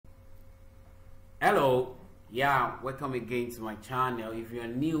Hello, yeah, welcome again to my channel. If you're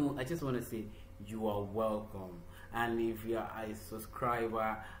new, I just want to say you are welcome, and if you are a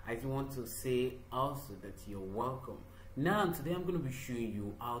subscriber, I just want to say also that you're welcome. Now today I'm going to be showing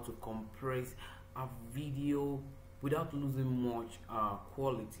you how to compress a video without losing much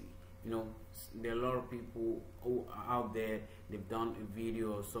quality. You know, there are a lot of people out there, they've done a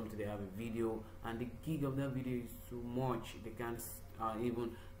video or something, they have a video and the gig of that video is too much, they can't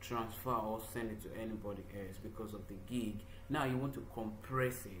even transfer or send it to anybody else because of the gig. Now you want to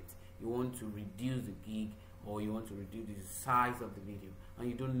compress it, you want to reduce the gig, or you want to reduce the size of the video, and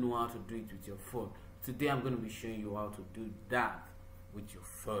you don't know how to do it with your phone. Today I'm going to be showing you how to do that with your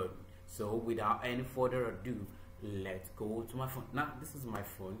phone. So without any further ado, let's go to my phone. Now this is my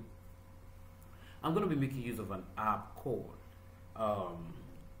phone. I'm going to be making use of an app called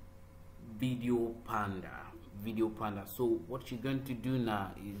Video Panda. So what you're going to do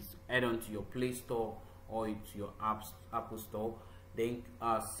now is head on to your Play Store or to your Apple Store, then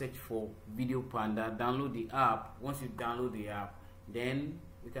search for Video Panda, download the app. Once you download the app, then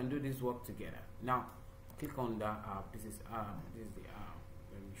we can do this work together. Now click on that app. This is the app. Let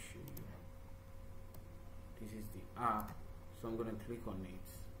me show you. This is the app, so I'm going to click on it.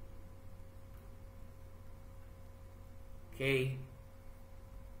 Okay,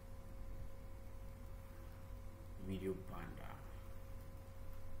 Video Panda.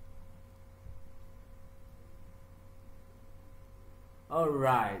 All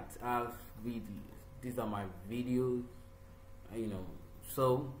right, videos. These are my videos. You know,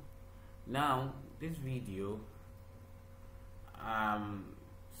 so now this video.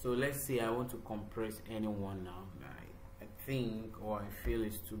 So let's say I want to compress anyone now. I think, or I feel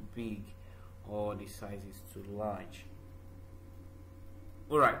it's too big, or the size is too large.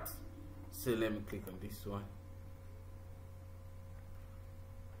 Alright, so let me click on this one.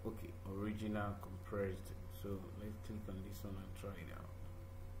 Okay, original compressed. So let's click on this one and try it out.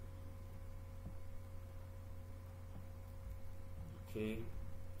 Okay,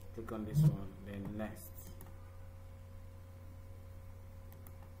 click on this one, then next.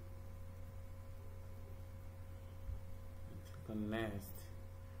 Click on next,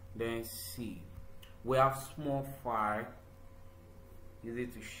 then see. We have small file, easy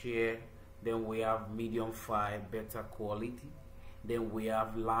to share, then we have medium file, better quality, then we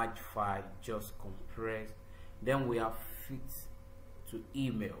have large file, just compressed, then we have fit to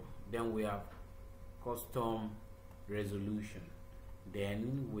email, then we have custom resolution,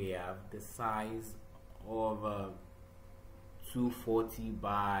 then we have the size of 240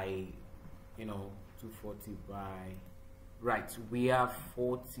 by 240 by, right, we have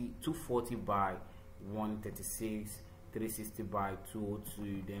 240 by 136, 360 by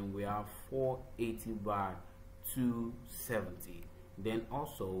 202, then we have 480 by 270, then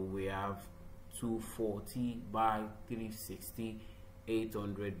also we have 240 by 360,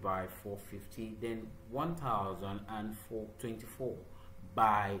 800 by 450, then 1024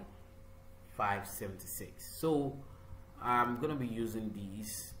 by 576. So I'm gonna be using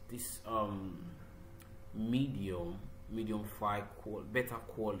this medium file, better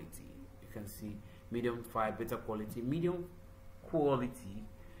quality. You can see medium file, better quality, medium quality,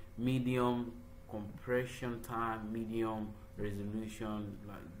 medium compression time, medium resolution.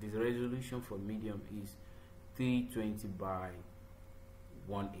 Like this resolution for medium is 320 by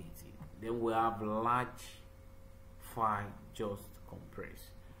 180. Then we have large file, just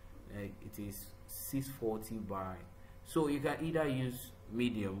compress. It is 640 by. So you can either use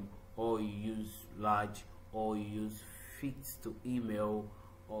medium, or you use large, or you use fit to email,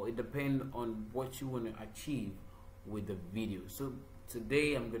 or it depends on what you want to achieve with the video. So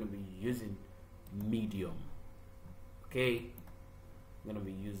today I'm going to be using medium. Okay, I'm going to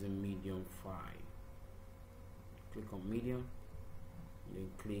be using medium file. Click on medium,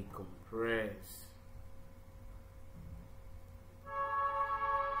 then click compress.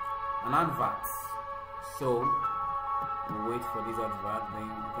 An advert. So we wait for this advert, then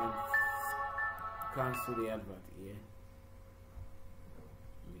you can cancel the advert here.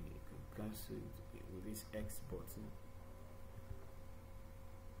 Cancel it with this X button,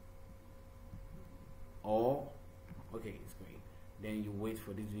 or okay, it's great. Then you wait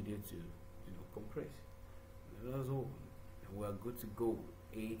for this video to compress. That's all. And we're good to go.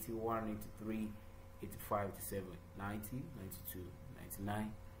 81, 83, 85, 87, 90, 92,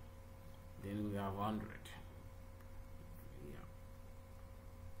 99. Then we have 100. Yeah.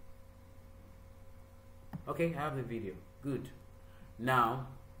 Okay, I have the video. Good. Now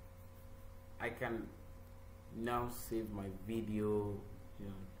I can now save my video,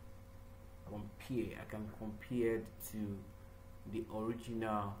 compare. I can compare to the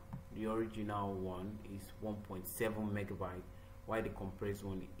original one is 1.7 megabyte, while the compressed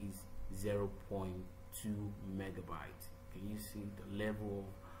one is 0.2 megabyte. Can you see the level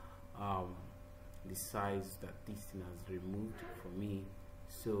of the size that this thing has removed for me?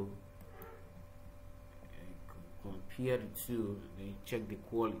 So compare the two, then check the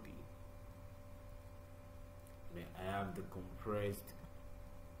quality. Then I have the compressed,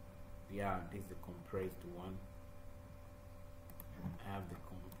 yeah, this is the compressed one. I have the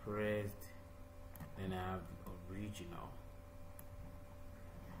compressed, then I have the original.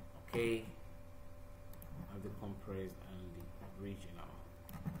 Okay, I have the compressed and the original.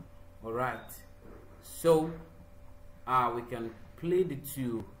 All right, so we can play the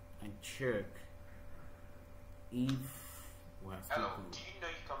two and check if we're still Hello, do you know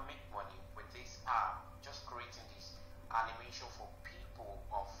you can make money with this app? Just creating this animation for people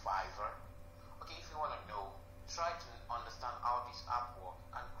on Fiverr. Okay, if you want to know, try to understand how this app works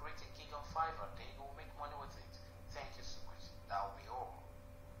and create a gig on Fiverr, then you will make money with it. Thank you so much. That will be all.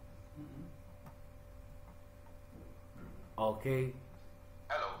 Okay.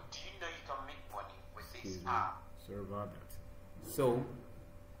 Hello, do you know you can make money with this app? Sorry about that. So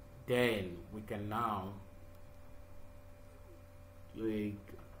then we can now click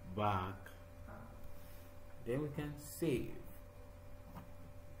back, then we can save,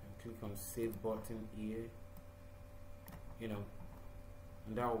 and click on save button here, you know,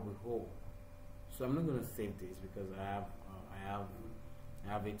 and that will be whole. So I'm not going to save this because I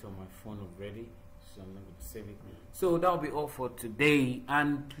have it on my phone already, so I'm not going to save it. So that will be all for today,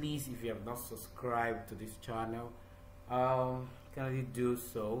 and please, if you have not subscribed to this channel, kindly do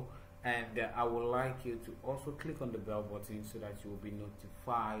so. And I would like you to also click on the bell button so that you will be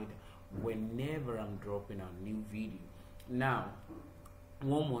notified whenever I'm dropping a new video. Now,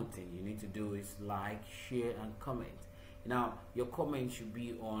 one more thing you need to do is like, share, and comment. Now, your comment should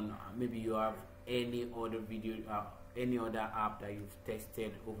be on maybe you have any other video, any other app that you've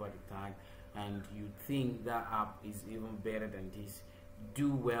tested over the time, and you think that app is even better than this.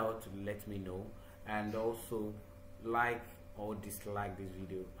 Do well to let me know, and also like or dislike this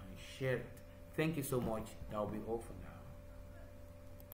video and share it. Thank you so much. That will be all for now.